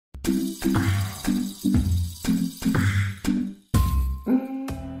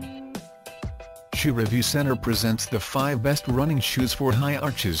Shoe Review Center presents the 5 best running shoes for high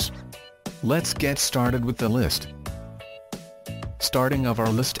arches. Let's get started with the list. Starting off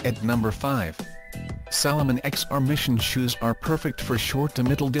our list at number 5. Salomon XR Mission shoes are perfect for short to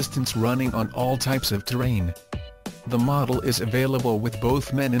middle distance running on all types of terrain. The model is available with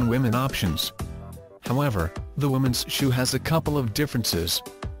both men and women options. However, the women's shoe has a couple of differences.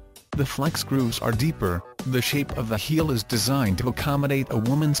 The flex grooves are deeper, the shape of the heel is designed to accommodate a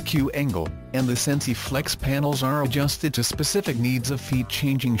woman's Q angle, and the Sensi Flex panels are adjusted to specific needs of feet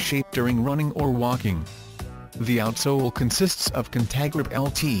changing shape during running or walking. The outsole consists of Contagrip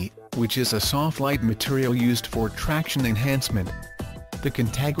LT, which is a soft light material used for traction enhancement. The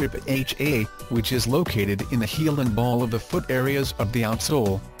Contagrip HA, which is located in the heel and ball of the foot areas of the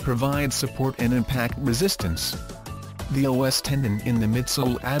outsole, provides support and impact resistance. The OS tendon in the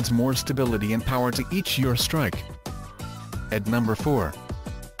midsole adds more stability and power to each your strike. At number 4.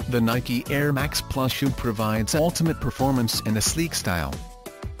 The Nike Air Max Plus shoe provides ultimate performance and a sleek style.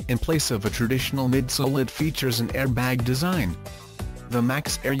 In place of a traditional midsole, it features an airbag design. The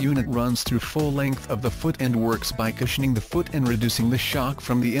Max Air unit runs through full length of the foot and works by cushioning the foot and reducing the shock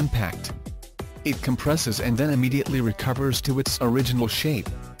from the impact. It compresses and then immediately recovers to its original shape,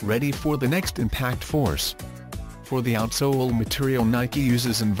 ready for the next impact force. For the outsole material, Nike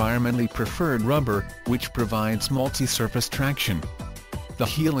uses environmentally preferred rubber, which provides multi-surface traction. The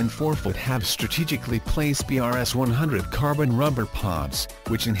heel and forefoot have strategically placed BRS 100 carbon rubber pods,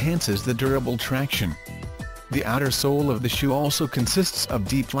 which enhances the durable traction. The outer sole of the shoe also consists of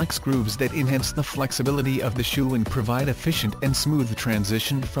deep flex grooves that enhance the flexibility of the shoe and provide efficient and smooth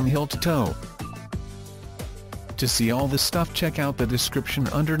transition from heel to toe. To see all this stuff, check out the description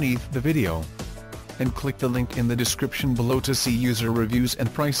underneath the video, and click the link in the description below to see user reviews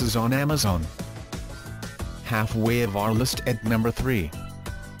and prices on Amazon. Halfway of our list at number 3.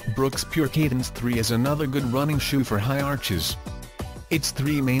 Brooks Pure Cadence 3 is another good running shoe for high arches. Its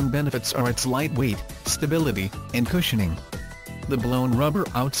 3 main benefits are its lightweight, stability, and cushioning. The blown rubber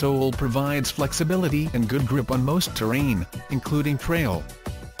outsole provides flexibility and good grip on most terrain, including trail.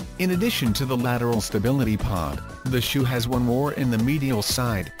 In addition to the lateral stability pod, the shoe has one more in the medial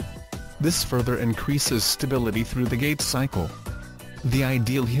side. This further increases stability through the gait cycle. The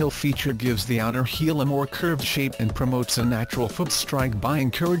ideal heel feature gives the outer heel a more curved shape and promotes a natural foot strike by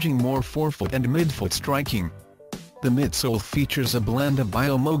encouraging more forefoot and midfoot striking. The midsole features a blend of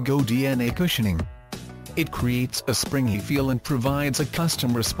Biomogo DNA cushioning. It creates a springy feel and provides a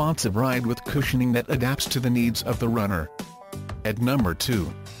custom responsive ride with cushioning that adapts to the needs of the runner. At number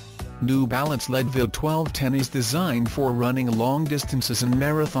 2. New Balance Leadville 1210 is designed for running long distances and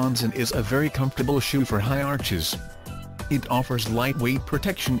marathons and is a very comfortable shoe for high arches. It offers lightweight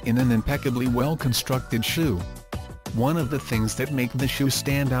protection in an impeccably well-constructed shoe. One of the things that make the shoe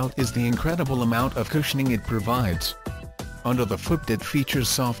stand out is the incredible amount of cushioning it provides. Under the foot, it features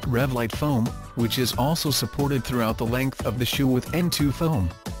soft Revlite foam, which is also supported throughout the length of the shoe with N2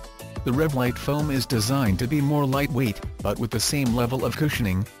 foam. The Revlite foam is designed to be more lightweight, but with the same level of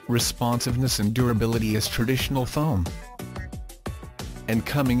cushioning, responsiveness and durability as traditional foam. And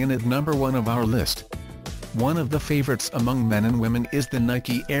coming in at number 1 of our list. One of the favorites among men and women is the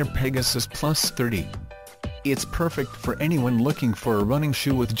Nike Air Pegasus Plus 30. It's perfect for anyone looking for a running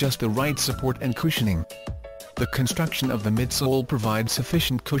shoe with just the right support and cushioning. The construction of the midsole provides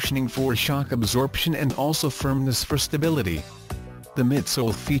sufficient cushioning for shock absorption and also firmness for stability. The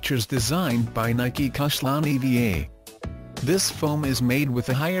midsole features designed by Nike Cushlon EVA. This foam is made with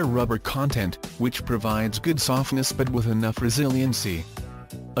a higher rubber content, which provides good softness but with enough resiliency.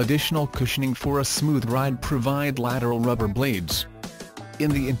 Additional cushioning for a smooth ride provide lateral rubber blades.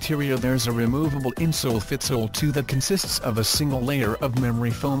 In the interior, there's a removable insole fitsole too that consists of a single layer of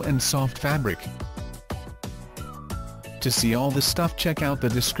memory foam and soft fabric. To see all this stuff, check out the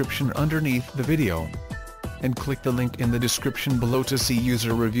description underneath the video, and click the link in the description below to see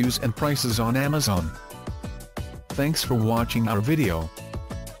user reviews and prices on Amazon. Thanks for watching our video.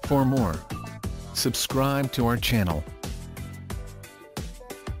 For more, subscribe to our channel.